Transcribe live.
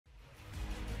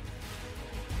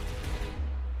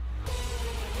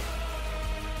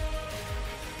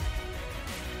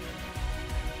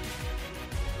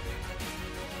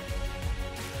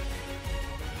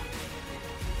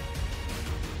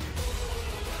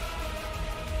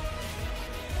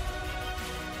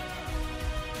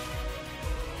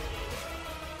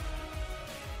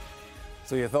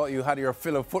So you thought you had your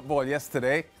fill of football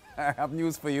yesterday. I have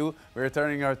news for you. We're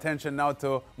turning our attention now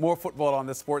to more football on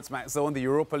the SportsMax Zone. The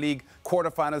Europa League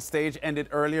quarter-final stage ended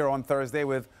earlier on Thursday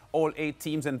with all 8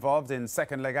 teams involved in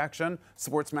second leg action.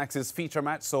 SportsMax's feature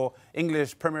match saw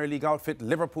English Premier League outfit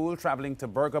Liverpool travelling to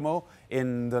Bergamo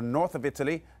in the north of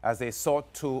Italy as they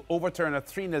sought to overturn a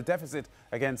 3-0 deficit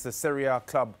against the Serie A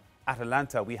club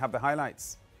Atalanta. We have the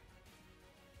highlights.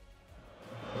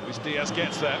 Luis Diaz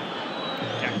gets there.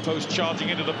 Gakpo's charging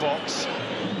into the box.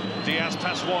 Diaz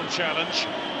pass one challenge.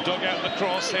 Dug out the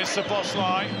cross. Here's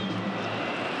Szoboszlai.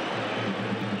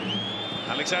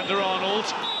 Alexander-Arnold.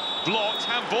 Blocked.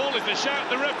 Handball is the shout.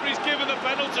 The referee's given the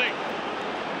penalty.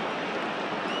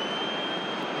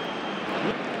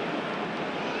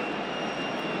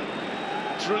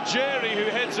 Ruggieri,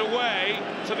 who heads away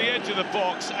to the edge of the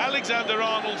box.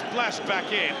 Alexander-Arnold's flashed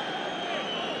back in.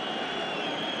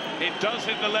 It does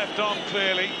hit the left arm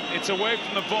clearly. It's away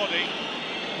from the body.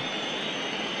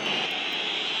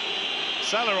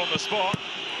 Salah on the spot.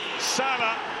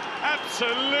 Salah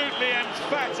absolutely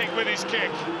emphatic with his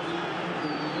kick.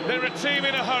 They're a team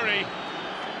in a hurry.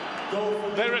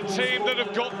 They're a team that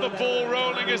have got the ball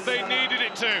rolling as they needed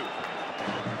it to.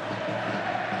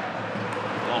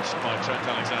 Lost by Trent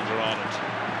Alexander-Arnold.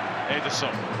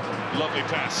 Ederson, lovely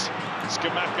pass.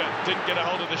 Skamaka didn't get a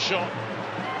hold of the shot.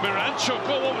 Miranchuk,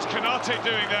 oh, what was Konate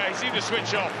doing there? He seemed to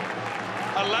switch off.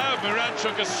 Allowed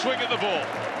Miranchuk a swing at the ball.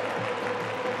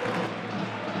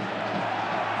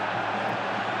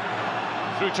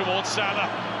 Through towards Salah.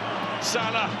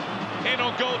 Salah in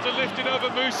on goal to lift it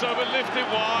over Musso, but lift it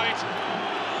wide.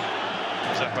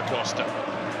 Zappacosta.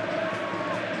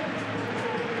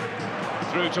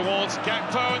 Through towards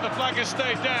Gakpo, and the flag has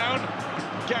stayed down.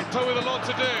 Gakpo with a lot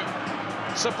to do.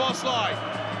 Szoboszlai.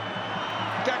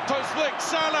 Gakpo's flick,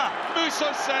 Salah,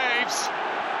 Musso saves.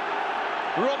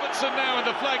 Robertson now, and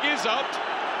the flag is up.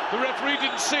 The referee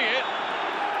didn't see it,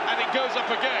 and it goes up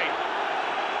again.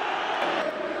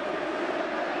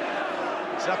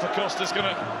 Zappacosta's going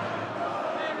to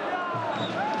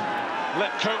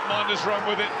let Coatminders run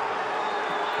with it.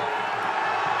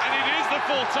 And it is the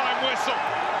full-time whistle.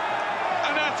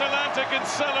 And Atalanta can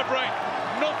celebrate,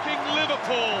 knocking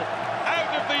Liverpool out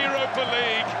of the Europa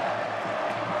League.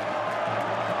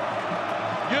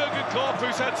 Jurgen Klopp,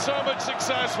 who's had so much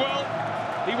success, well,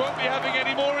 he won't be having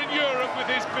any more in Europe with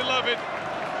his beloved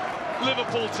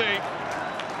Liverpool team.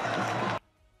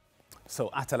 So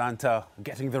Atalanta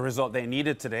getting the result they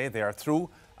needed today. They are through,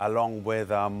 along with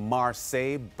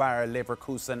Marseille, Bayer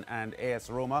Leverkusen and AS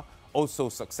Roma. Also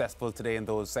successful today in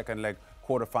those second leg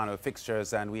quarter-final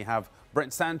fixtures. And we have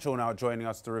Brent Sancho now joining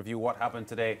us to review what happened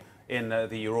today in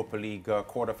the Europa League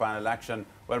quarter-final action.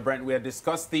 Well, Brent, we had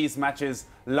discussed these matches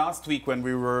last week when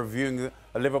we were reviewing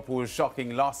Liverpool's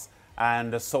shocking loss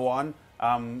and so on.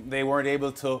 They weren't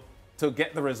able to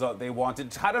get the result they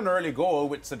wanted. Had an early goal,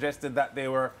 which suggested that they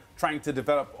were trying to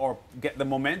develop or get the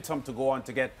momentum to go on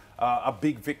to get a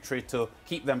big victory to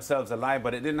keep themselves alive,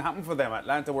 but it didn't happen for them.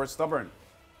 Atlanta were stubborn.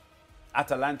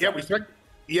 Atalanta.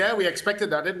 Yeah, we expected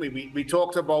that, didn't we? We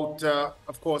talked about,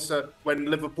 of course, when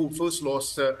Liverpool first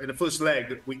lost in the first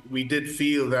leg, we did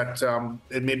feel that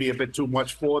it may be a bit too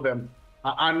much for them.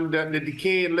 And the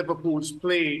decay in Liverpool's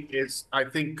play is, I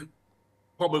think,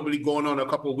 probably going on a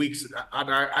couple of weeks. And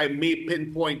I may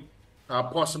pinpoint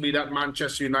possibly that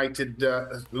Manchester United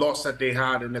loss that they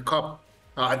had in the Cup.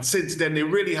 And since then, they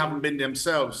really haven't been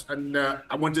themselves. And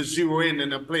I want to zero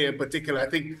in a player in particular. I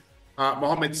think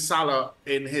Mohamed Salah,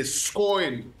 in his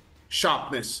scoring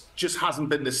sharpness, just hasn't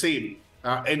been the same.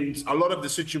 In a lot of the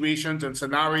situations and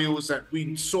scenarios that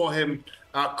we saw him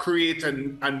create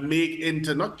and make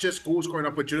into not just goal-scoring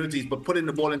opportunities, but putting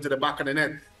the ball into the back of the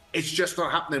net, it's just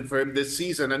not happening for him this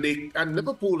season. And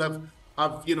Liverpool have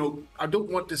you know, I don't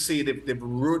want to say they've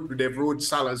rode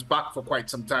Salah's back for quite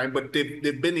some time, but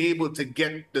they've been able to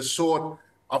get the sort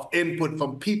of input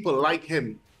from people like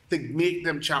him to make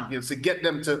them champions, to get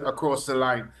them to across the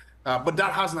line. But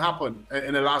that hasn't happened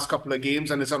in the last couple of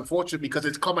games, and it's unfortunate because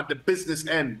it's come at the business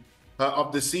end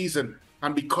of the season.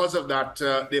 And because of that,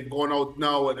 they've gone out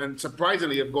now, and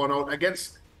surprisingly have gone out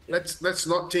against, let's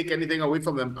not take anything away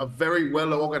from them, a very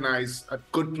well-organized,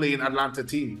 good playing Atlanta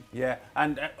team. Yeah,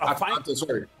 and a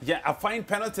fine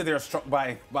penalty there struck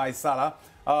by Salah.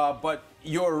 But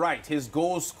you're right, his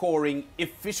goal-scoring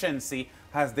efficiency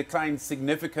has declined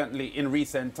significantly in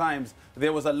recent times.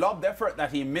 There was a lobbed effort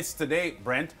that he missed today,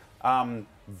 Brent.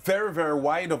 Very, very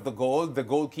wide of the goal. The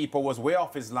goalkeeper was way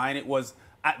off his line. It was,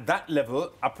 at that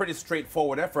level, a pretty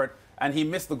straightforward effort, and he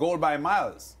missed the goal by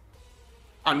miles.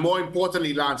 And more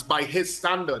importantly, Lance, by his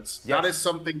standards, yes, that is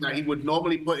something that he would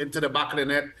normally put into the back of the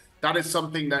net that is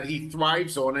something that he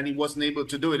thrives on, and he wasn't able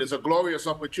to do it. It's a glorious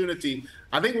opportunity.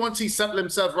 I think once he settled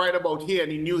himself right about here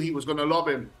and he knew he was going to lob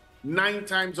him, 9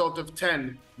 times out of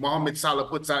 10, Mohamed Salah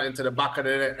puts that into the back of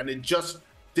the net, and it just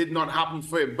did not happen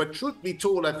for him. But truth be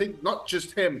told, I think not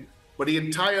just him, but the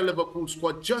entire Liverpool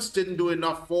squad just didn't do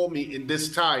enough for me in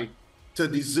this tie to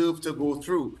deserve to go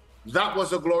through. That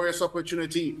was a glorious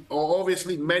opportunity. Or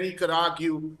obviously, many could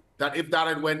argue that if that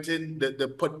had went in,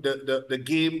 the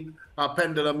game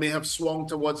pendulum may have swung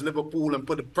towards Liverpool and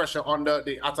put the pressure on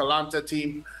the Atalanta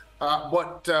team.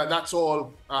 But that's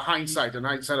all hindsight, and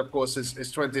hindsight, of course, is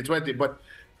 2020. But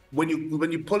when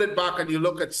you pull it back and you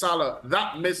look at Salah,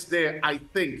 that miss there, I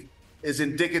think, is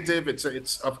indicative. It's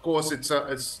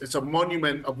a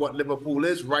monument of what Liverpool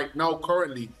is right now.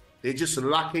 Currently, they're just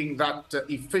lacking that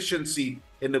efficiency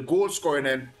in the goal scoring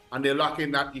end, and they're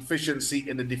lacking that efficiency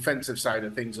in the defensive side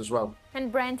of things as well.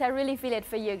 And Brent, I really feel it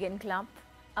for Jurgen Klopp.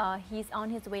 He's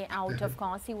on his way out, of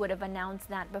course. He would have announced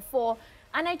that before.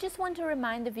 And I just want to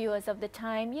remind the viewers of the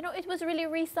time, you know, it was really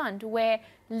recent where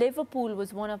Liverpool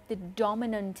was one of the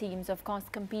dominant teams, of course,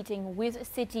 competing with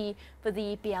City for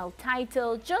the EPL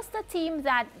title. Just a team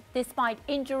that, despite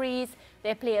injuries,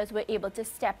 their players were able to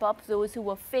step up, those who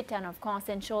were fit, and, of course,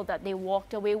 ensure that they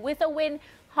walked away with a win.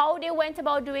 How they went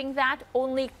about doing that,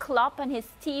 only Klopp and his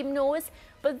team knows.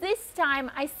 But this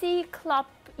time, I see Klopp,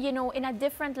 you know, in a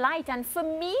different light. And for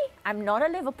me, I'm not a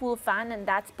Liverpool fan, and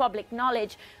that's public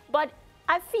knowledge. But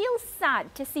I feel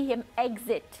sad to see him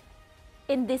exit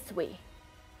in this way.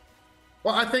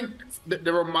 Well, I think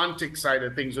the romantic side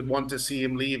of things would want to see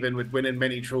him leaving with winning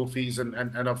many trophies and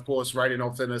of course, riding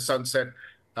off in the sunset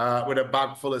with a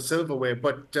bag full of silverware.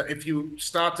 But if you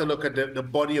start to look at the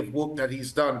body of work that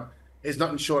he's done, it's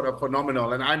nothing short of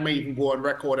phenomenal. And I may even go on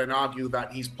record and argue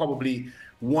that he's probably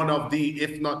one of the,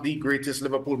 if not the greatest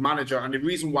Liverpool manager. And the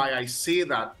reason why I say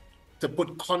that, to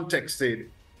put context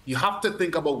in, you have to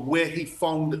think about where he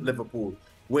found Liverpool,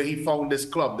 where he found this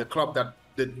club, the club that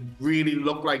really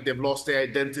looked like they've lost their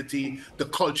identity. The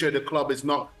culture of the club is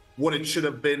not what it should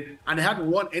have been. And they hadn't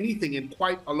won anything in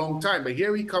quite a long time. But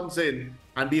here he comes in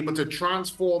and be able to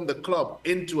transform the club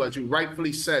into, as you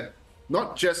rightfully said,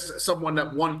 not just someone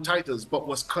that won titles, but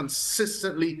was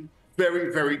consistently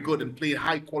very, very good and played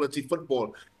high-quality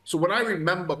football. So when I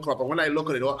remember Klopp, and when I look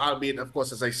at it, albeit, of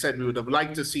course, as I said, we would have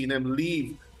liked to see him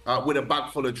leave with a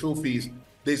bag full of trophies.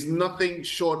 There's nothing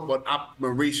short but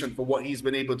admiration for what he's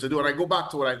been able to do. And I go back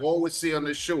to what I always say on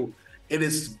this show. It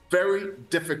is very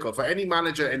difficult for any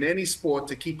manager in any sport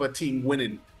to keep a team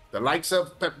winning. The likes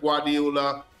of Pep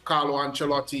Guardiola, Carlo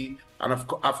Ancelotti, and of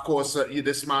course,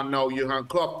 this man now, Jurgen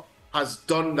Klopp, has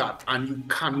done that. And you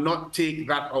cannot take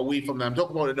that away from them. I'm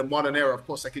talking about in the modern era. Of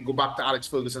course, I can go back to Alex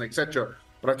Ferguson, etc.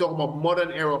 But I'm talking about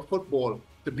modern era football.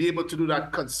 To be able to do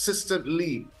that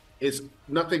consistently is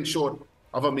nothing short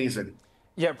of amazing.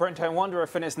 Yeah, Brent, I wonder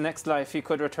if in his next life he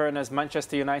could return as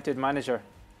Manchester United manager.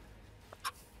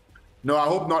 No, I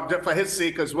hope not, for his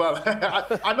sake as well.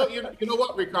 I know, you know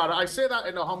what, Ricardo, I say that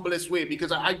in the humblest way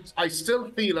because I still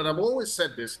feel, and I've always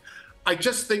said this, I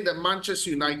just think that Manchester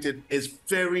United is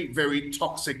very, very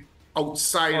toxic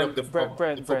outside of the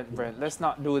Brent, let's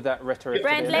not do that rhetoric.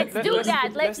 Brent, let's do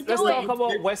that. Let's talk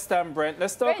about West Ham, Brent.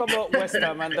 Let's talk about West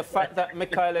Ham and the fact that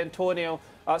Michail Antonio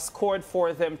scored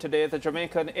for them today. The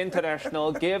Jamaican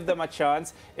international gave them a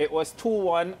chance. It was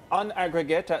 2-1 on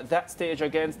aggregate at that stage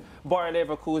against Bayer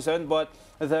Leverkusen, but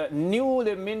the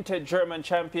newly minted German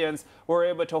champions were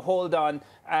able to hold on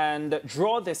and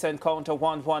draw this encounter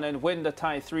 1-1 and win the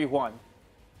tie 3-1.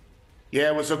 Yeah,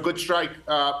 it was a good strike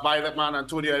by that man,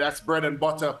 Antonio. That's bread and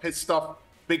butter, his stuff.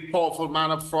 Big, powerful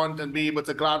man up front and be able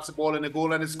to glance the ball in the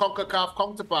goal. And his CONCACAF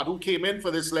counterpart, who came in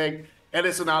for this leg,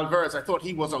 Edison Alvarez, I thought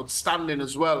he was outstanding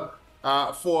as well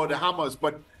for the Hammers.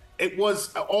 But it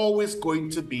was always going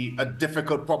to be a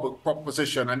difficult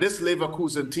proposition. And this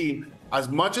Leverkusen team, as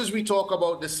much as we talk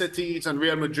about the cities and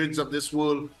Real Madrids of this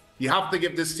world, you have to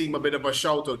give this team a bit of a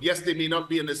shout out. Yes, they may not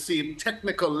be on the same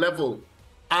technical level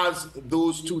as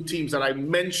those two teams that I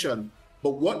mentioned,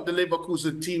 but what the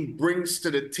Leverkusen team brings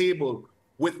to the table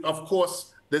with, of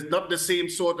course, there's not the same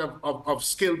sort of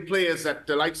skilled players that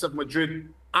the likes of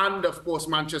Madrid and, of course,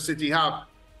 Manchester City have,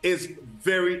 is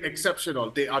very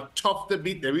exceptional. They are tough to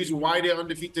beat. The reason why they're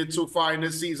undefeated so far in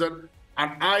this season,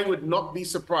 and I would not be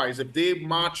surprised if they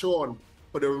march on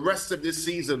for the rest of this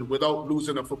season without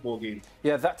losing a football game.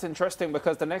 Yeah, that's interesting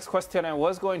because the next question I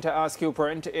was going to ask you,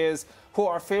 Brent, is who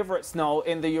are favourites now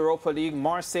in the Europa League?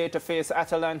 Marseille to face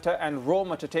Atalanta and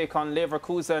Roma to take on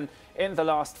Leverkusen in the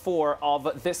last 4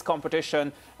 of this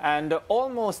competition. And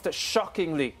almost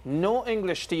shockingly, no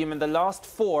English team in the last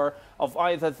 4 of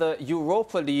either the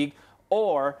Europa League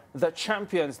or the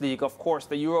Champions League. Of course,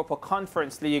 the Europa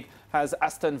Conference League has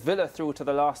Aston Villa through to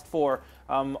the last four,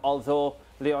 although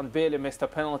Leon Bailey missed a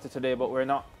penalty today, but we're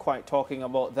not quite talking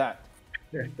about that.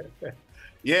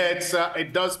 Yeah,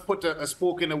 it does put a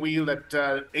spoke in the wheel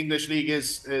that English League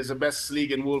is the best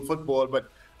league in world football, but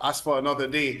as for another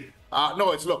day.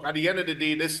 No, look, at the end of the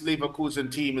day, this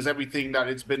Leverkusen team is everything that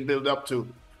it's been built up to.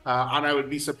 And I would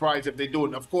be surprised if they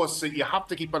don't. Of course, you have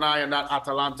to keep an eye on that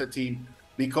Atalanta team,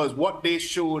 because what they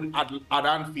showed at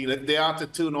Anfield, if they are to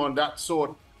turn on that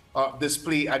sort of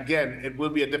display again, it will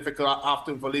be a difficult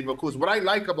afternoon for Leverkusen. What I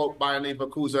like about Bayern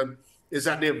Leverkusen is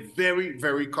that they're very,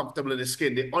 very comfortable in the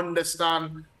skin. They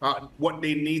understand what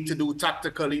they need to do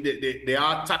tactically. They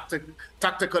are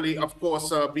tactically, of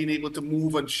course, being able to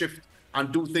move and shift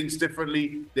and do things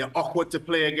differently. They're awkward to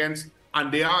play against.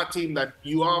 And they are a team that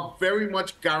you are very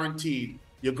much guaranteed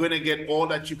you're going to get all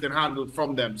that you can handle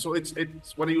from them. So it's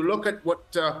when you look at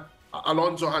what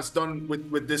Alonso has done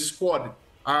with this squad,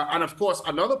 and of course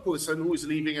another person who is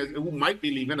leaving, who might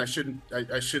be leaving. I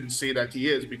shouldn't say that he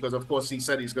is, because of course he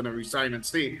said he's going to resign and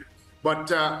stay.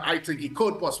 But I think he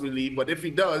could possibly leave. But if he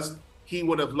does, he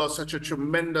would have lost such a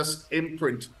tremendous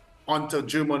imprint onto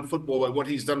German football and what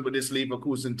he's done with this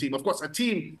Leverkusen team. Of course, a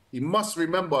team, you must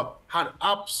remember, had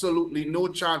absolutely no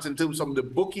chance in terms of the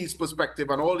bookies' perspective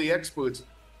and all the experts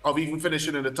of even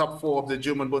finishing in the top four of the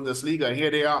German Bundesliga. And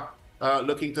here they are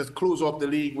looking to close off the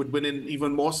league with winning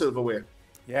even more silverware.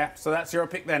 Yeah, so that's your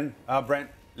pick then, Brent.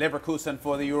 Leverkusen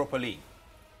for the Europa League.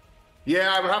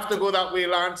 Yeah, I would have to go that way,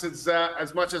 Lance. It's,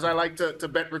 as much as I like to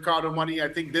bet Ricardo money, I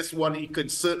think this one he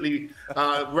could certainly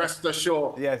rest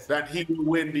assured that he will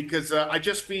win, because I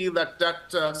just feel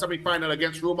that semi-final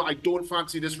against Roma, I don't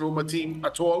fancy this Roma team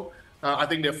at all. I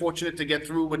think they're fortunate to get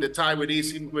through with the tie with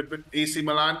AC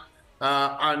Milan.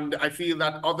 And I feel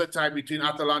that other tie between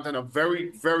Atalanta and a very,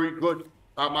 very good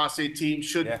Marseille team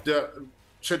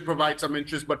should provide some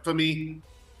interest. But for me,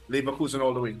 Leverkusen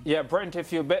all the way. Yeah, Brent,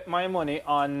 if you bet my money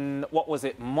on, what was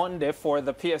it, Monday for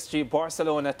the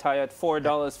PSG-Barcelona tie at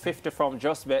 $4.50 from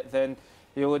JustBet, then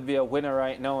you would be a winner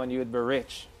right now and you would be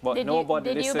rich. But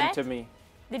nobody listened to me.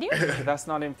 Did you? That's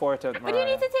not important, But you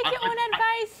need to take your own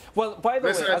advice. Well, by the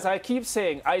way, as I keep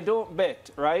saying, I don't bet,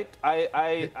 right?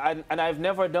 And I've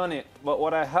never done it. But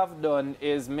what I have done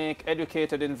is make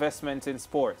educated investments in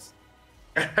sports.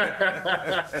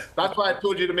 That's why I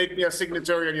told you to make me a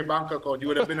signatory on your bank account. You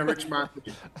would have been a rich man.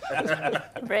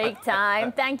 Break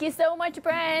time. Thank you so much,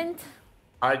 Brent.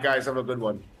 All right, guys, have a good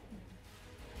one.